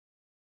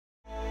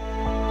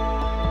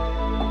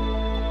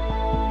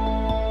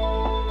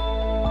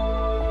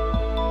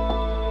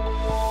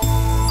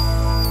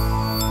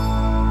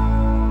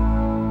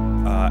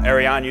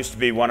Ariane used to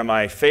be one of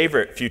my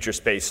favorite future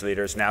space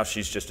leaders. Now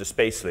she's just a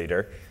space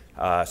leader,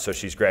 so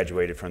she's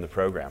graduated from the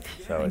program.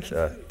 So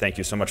thank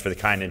you so much for the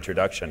kind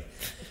introduction.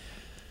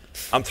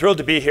 I'm thrilled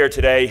to be here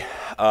today.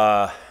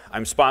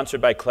 I'm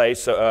sponsored by Clay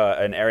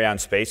and Ariane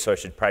Space, so I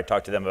should probably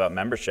talk to them about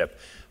membership.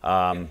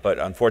 But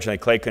unfortunately,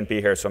 Clay couldn't be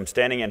here, so I'm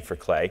standing in for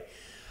Clay.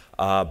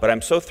 But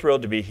I'm so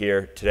thrilled to be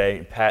here today.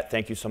 And Pat,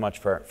 thank you so much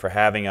for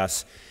having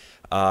us.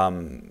 I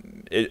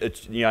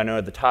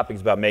know the topic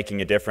is about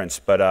making a difference,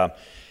 but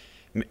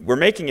we're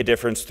making a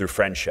difference through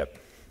friendship.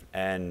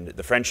 And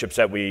the friendships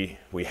that we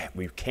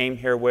came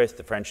here with,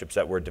 the friendships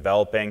that we're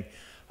developing,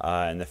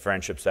 and the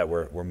friendships that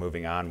we're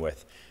moving on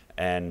with.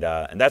 And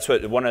that's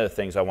one of the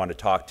things I want to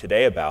talk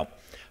today about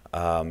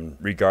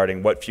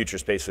regarding what Future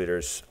Space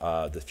Leaders,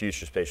 the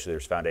Future Space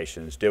Leaders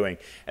Foundation is doing,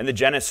 and the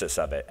genesis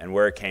of it, and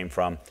where it came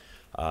from.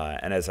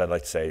 And as I'd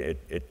like to say,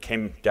 it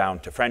came down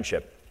to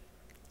friendship.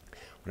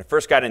 When I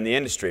first got in the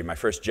industry, my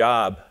first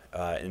job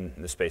in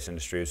the space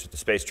industry was at the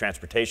Space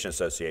Transportation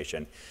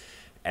Association.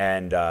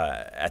 And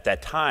at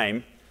that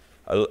time,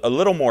 a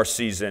little more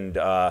seasoned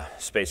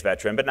space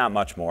veteran, but not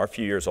much more, a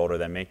few years older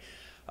than me,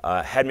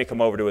 had me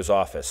come over to his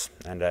office.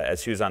 And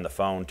as he was on the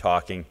phone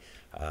talking,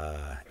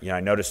 I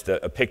noticed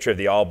a picture of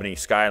the Albany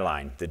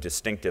skyline, the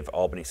distinctive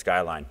Albany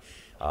skyline,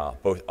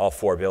 all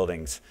four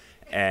buildings.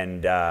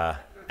 And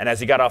as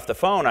he got off the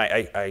phone,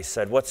 I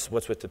said, what's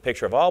with the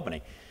picture of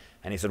Albany?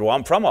 And he said, well,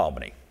 I'm from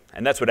Albany.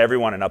 And that's what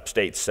everyone in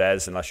upstate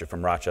says, unless you're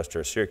from Rochester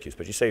or Syracuse,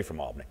 but you say you're from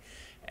Albany.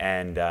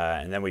 And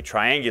then we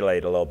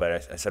triangulate a little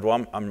bit. I said,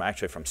 well, I'm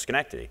actually from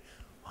Schenectady.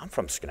 Well, I'm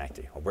from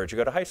Schenectady. Well, where'd you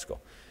go to high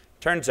school?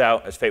 Turns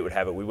out, as fate would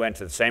have it, we went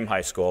to the same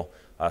high school,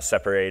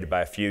 separated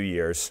by a few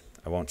years.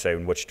 I won't say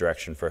in which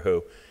direction for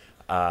who.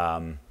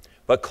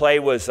 But Clay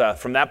was,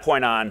 from that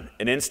point on,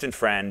 an instant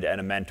friend and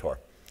a mentor.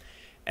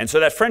 And so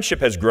that friendship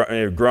has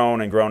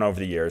grown and grown over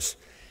the years.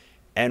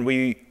 And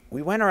we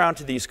went around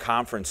to these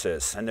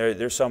conferences, and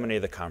there's so many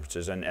of the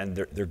conferences, and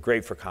they're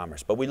great for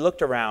commerce. But we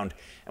looked around,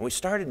 and we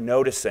started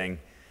noticing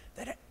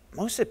that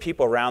most of the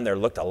people around there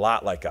looked a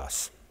lot like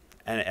us.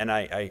 And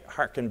I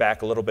hearkened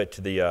back a little bit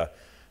to the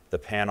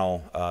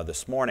panel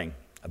this morning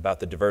about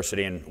the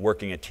diversity and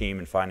working a team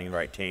and finding the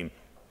right team.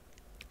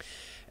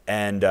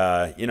 And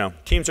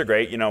teams are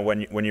great,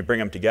 when you bring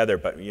them together.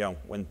 But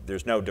when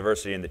there's no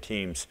diversity in the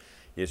teams,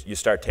 you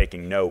start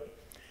taking note.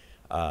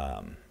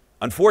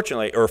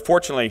 Unfortunately, or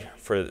fortunately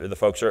for the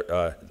folks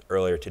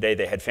earlier today,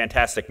 they had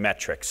fantastic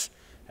metrics,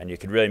 and you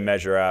could really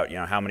measure out,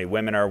 how many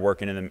women are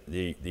working in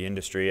the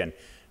industry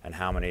and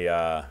how many,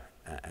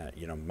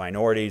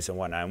 minorities and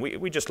whatnot. And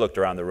we just looked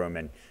around the room,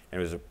 and it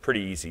was a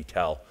pretty easy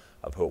tell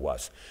of who it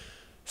was.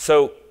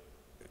 So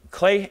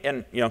Clay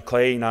and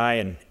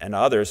I and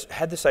others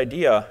had this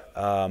idea.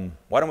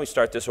 Why don't we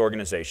start this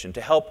organization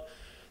to help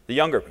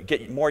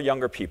get more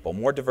younger people,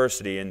 more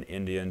diversity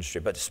in the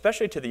industry, but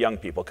especially to the young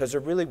people, because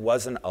there really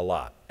wasn't a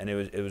lot. And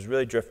it was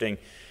really drifting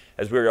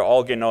as we were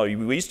all getting older.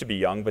 We used to be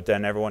young, but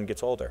then everyone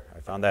gets older. I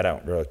found that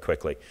out really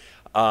quickly.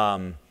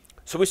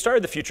 So we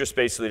started the Future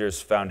Space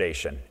Leaders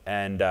Foundation,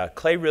 and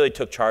Clay really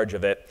took charge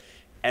of it.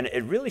 And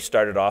it really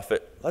started off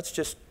at, let's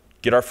just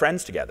get our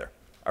friends together,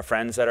 our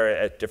friends that are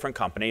at different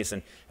companies,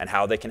 and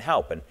how they can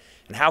help. And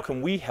how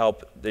can we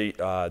help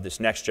this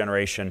next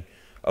generation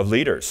of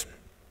leaders?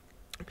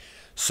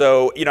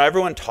 So,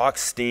 everyone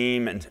talks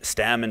STEAM and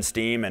STEM and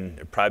STEAM, and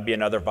there'll probably be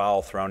another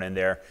vowel thrown in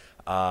there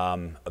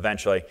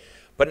eventually.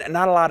 But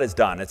not a lot is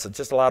done. It's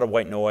just a lot of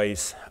white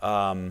noise.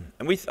 And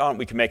we thought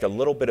we could make a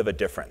little bit of a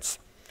difference.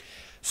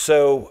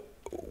 So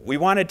we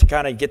wanted to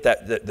kind of get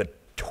the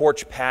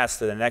torch passed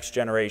to the next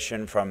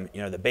generation from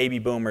the baby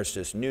boomers to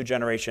this new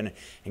generation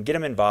and get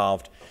them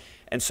involved.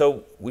 And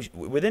so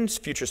within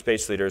Future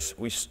Space Leaders,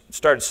 we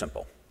started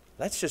simple.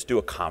 Let's just do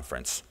a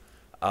conference.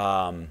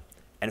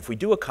 And if we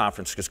do a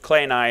conference, because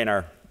Clay and I in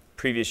our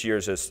previous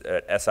years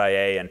at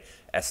SIA and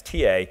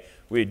STA,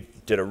 we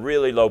did a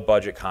really low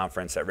budget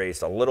conference that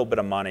raised a little bit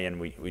of money, and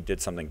we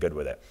did something good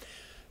with it.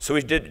 So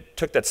we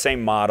took that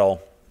same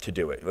model to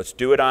do it. Let's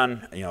do it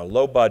on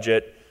low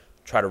budget,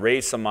 try to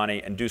raise some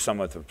money and do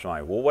something with the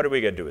money. Well, what are we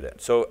going to do with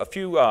it? So a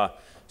few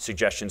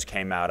suggestions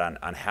came out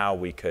on how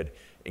we could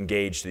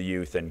engage the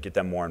youth and get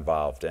them more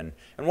involved. And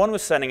one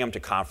was sending them to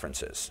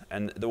conferences.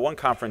 And the one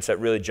conference that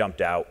really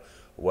jumped out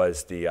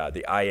was the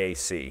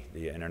IAC,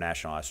 the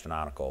International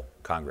Astronautical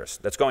Congress.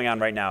 That's going on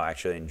right now,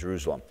 actually, in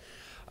Jerusalem.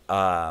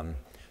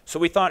 So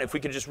we thought if we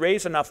could just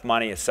raise enough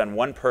money to send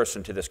one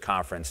person to this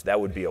conference,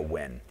 that would be a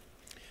win.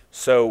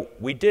 So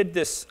we did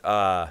this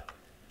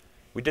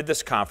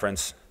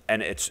conference,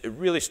 and it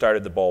really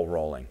started the ball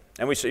rolling.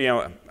 And we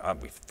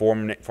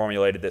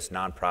formulated this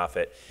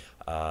nonprofit.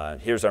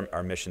 Here's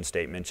our mission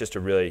statement, just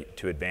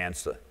to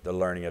advance the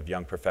learning of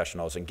young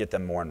professionals and get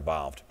them more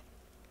involved.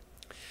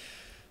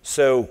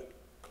 So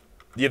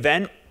the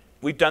event,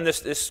 we've done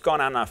this has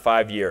gone on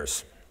 5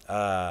 years.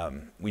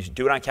 We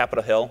do it on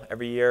Capitol Hill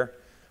every year.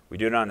 We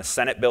do it on a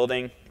Senate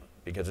building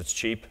because it's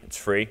cheap, it's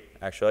free,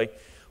 actually.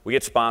 We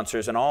get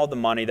sponsors, and all the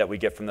money that we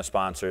get from the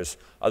sponsors,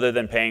 other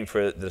than paying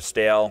for the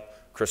stale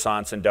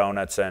croissants and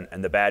donuts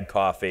and the bad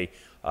coffee,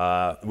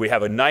 We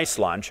have a nice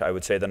lunch. I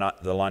would say the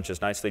lunch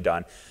is nicely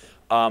done.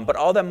 But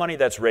all that money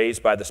that's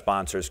raised by the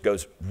sponsors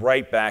goes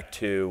right back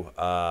to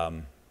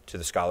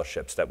the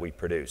scholarships that we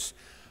produce.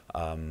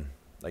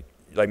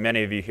 Like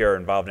many of you here are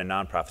involved in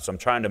nonprofits, I'm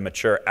trying to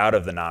mature out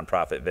of the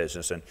nonprofit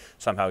business and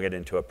somehow get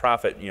into a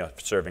profit,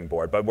 serving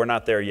board, but we're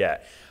not there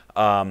yet.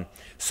 So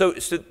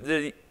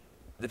the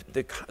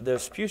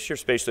future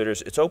space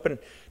leaders, it's open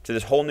to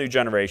this whole new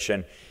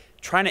generation,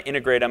 trying to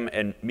integrate them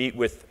and meet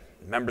with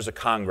members of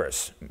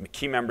Congress,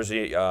 key members of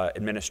the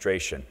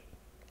administration,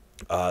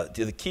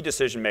 the key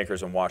decision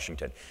makers in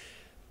Washington.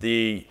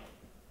 The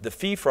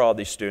fee for all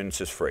these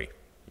students is free.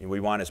 We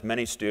want as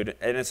many students,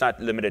 and it's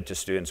not limited to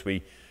students.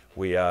 We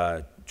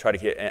try to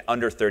get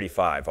under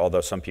 35,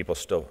 although some people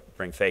still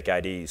bring fake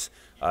IDs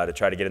to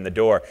try to get in the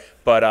door.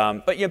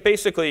 But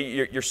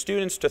basically, your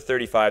students to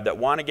 35 that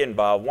want to get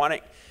involved,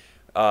 want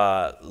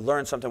to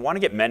learn something, want to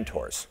get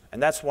mentors.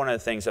 And that's one of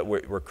the things that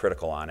we're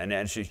critical on. And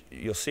as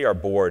you'll see our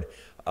board,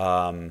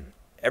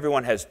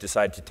 everyone has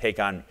decided to take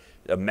on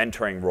a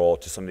mentoring role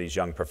to some of these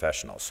young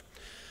professionals.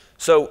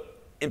 So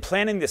in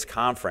planning this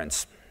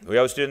conference, we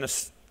always do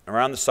this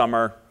around the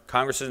summer.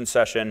 Congress is in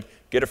session,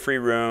 get a free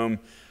room,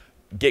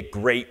 get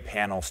great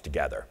panels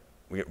together.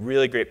 We get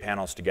really great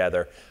panels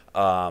together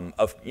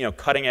of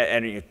cutting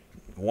edge.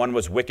 One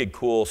was wicked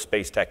cool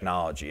space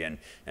technology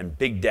and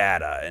big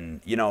data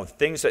and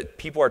things that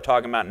people are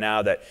talking about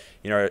now that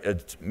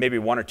it's maybe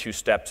 1 or 2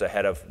 steps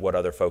ahead of what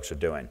other folks are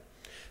doing.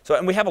 So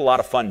and we have a lot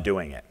of fun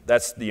doing it.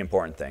 That's the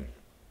important thing.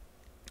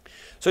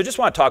 So I just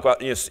want to talk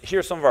about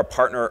here's some of our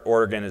partner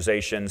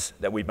organizations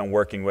that we've been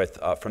working with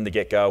from the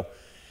get-go.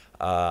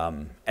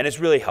 And it's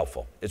really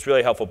helpful. It's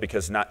really helpful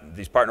because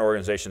these partner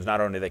organizations, not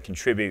only they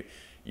contribute,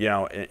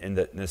 in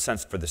the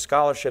sense for the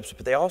scholarships,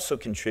 but they also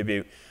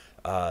contribute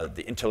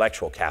the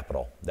intellectual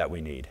capital that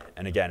we need.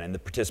 And again, in the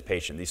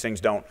participation, these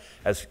things don't,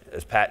 as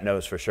Pat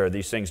knows for sure,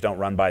 these things don't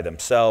run by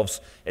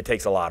themselves. It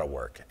takes a lot of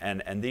work.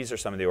 And these are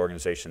some of the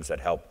organizations that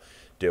help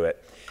do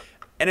it.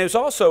 And it was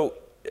also,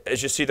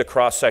 as you see the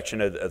cross-section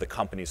of the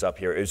companies up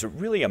here, it was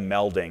really a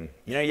melding.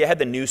 You had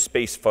the new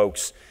space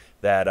folks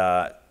that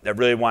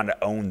really wanted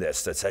to own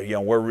this, that said,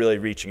 we're really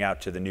reaching out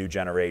to the new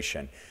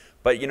generation.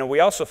 But we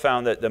also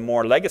found that the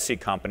more legacy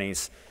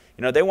companies,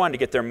 they wanted to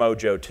get their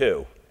mojo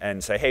too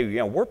and say,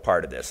 hey, we're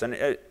part of this.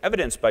 And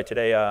evidenced by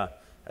today,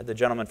 the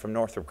gentleman from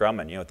Northrop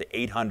Grumman, the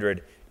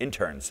 800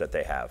 interns that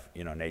they have,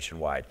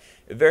 nationwide.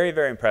 Very,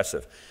 very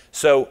impressive.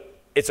 So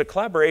it's a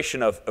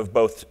collaboration of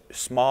both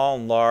small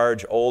and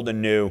large, old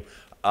and new,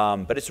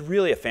 but it's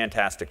really a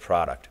fantastic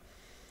product.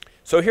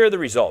 So here are the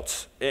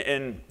results.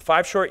 In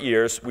 5 short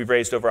years, we've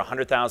raised over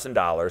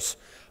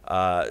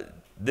 $100,000.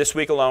 This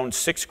week alone,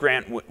 6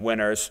 grant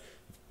winners,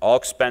 all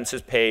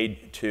expenses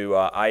paid to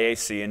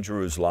IAC in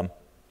Jerusalem.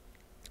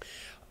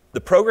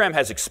 The program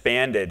has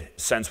expanded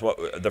since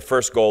the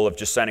first goal of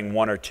just sending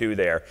 1 or 2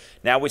 there.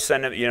 Now we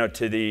send them,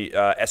 to the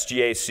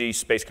SGAC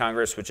Space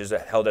Congress, which is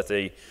held at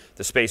the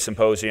Space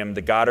Symposium,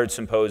 the Goddard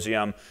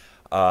Symposium,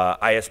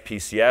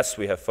 ISPCS,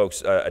 we have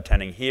folks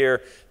attending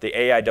here. The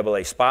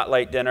AIAA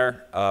Spotlight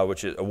Dinner,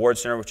 which is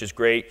awards dinner, which is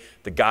great.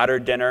 The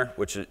Goddard Dinner,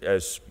 which is,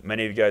 as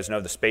many of you guys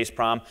know, the Space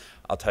Prom.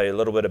 I'll tell you a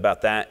little bit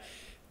about that.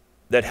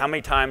 How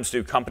many times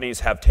do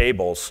companies have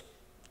tables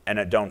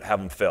and don't have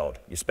them filled?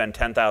 You spend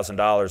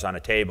 $10,000 on a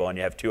table and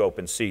you have 2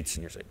 open seats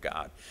and you're like,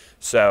 God.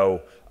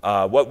 So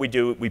what we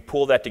do, we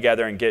pool that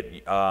together and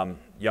get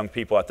young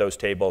people at those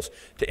tables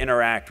to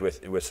interact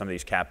with some of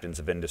these captains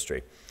of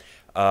industry.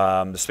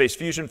 The Space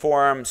Fusion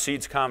Forum,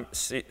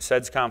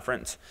 SEDS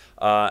Conference,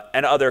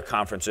 and other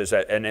conferences,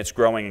 and it's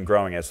growing and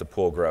growing as the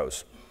pool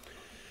grows.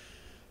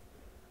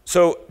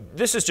 So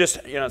this is just,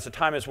 as the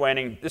time is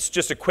waning, this is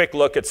just a quick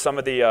look at some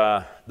of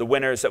the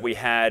winners that we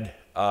had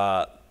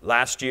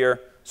last year,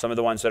 some of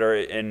the ones that are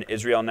in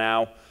Israel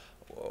now.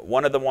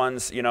 One of the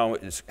ones,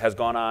 has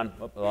gone on,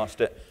 I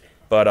lost it,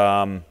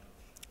 but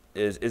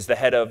is the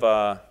head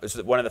of,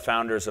 is one of the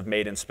founders of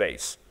Made in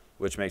Space,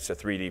 which makes a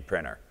 3D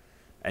printer.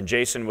 And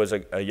Jason was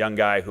a young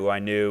guy who I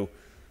knew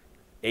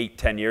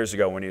 8-10 years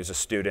ago when he was a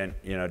student,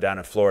 down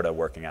in Florida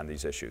working on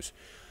these issues.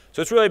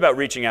 So it's really about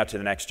reaching out to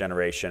the next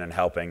generation and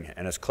helping.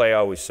 And as Clay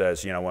always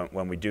says,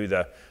 when we do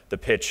the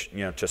pitch,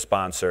 to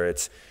sponsor,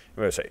 it's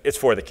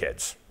for the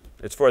kids.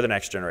 It's for the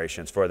next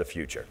generation. It's for the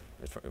future.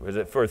 Is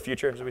it for the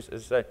future, as we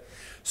say?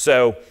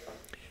 So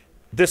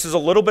this is a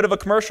little bit of a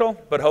commercial,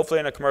 but hopefully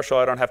in a commercial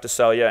I don't have to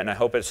sell you, and I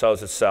hope it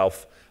sells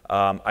itself.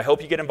 I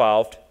hope you get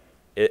involved.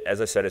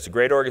 As I said, it's a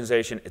great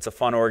organization. It's a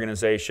fun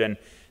organization.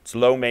 It's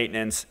low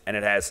maintenance, and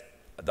it has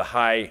the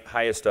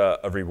highest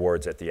of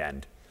rewards at the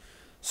end.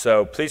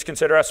 So please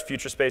consider us,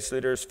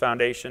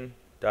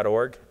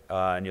 futurespaceleadersfoundation.org,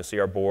 and you'll see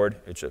our board.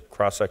 It's a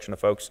cross-section of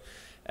folks.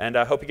 And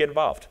I hope you get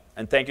involved.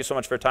 And thank you so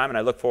much for your time, and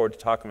I look forward to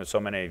talking with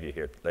so many of you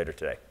here later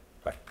today.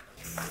 Bye.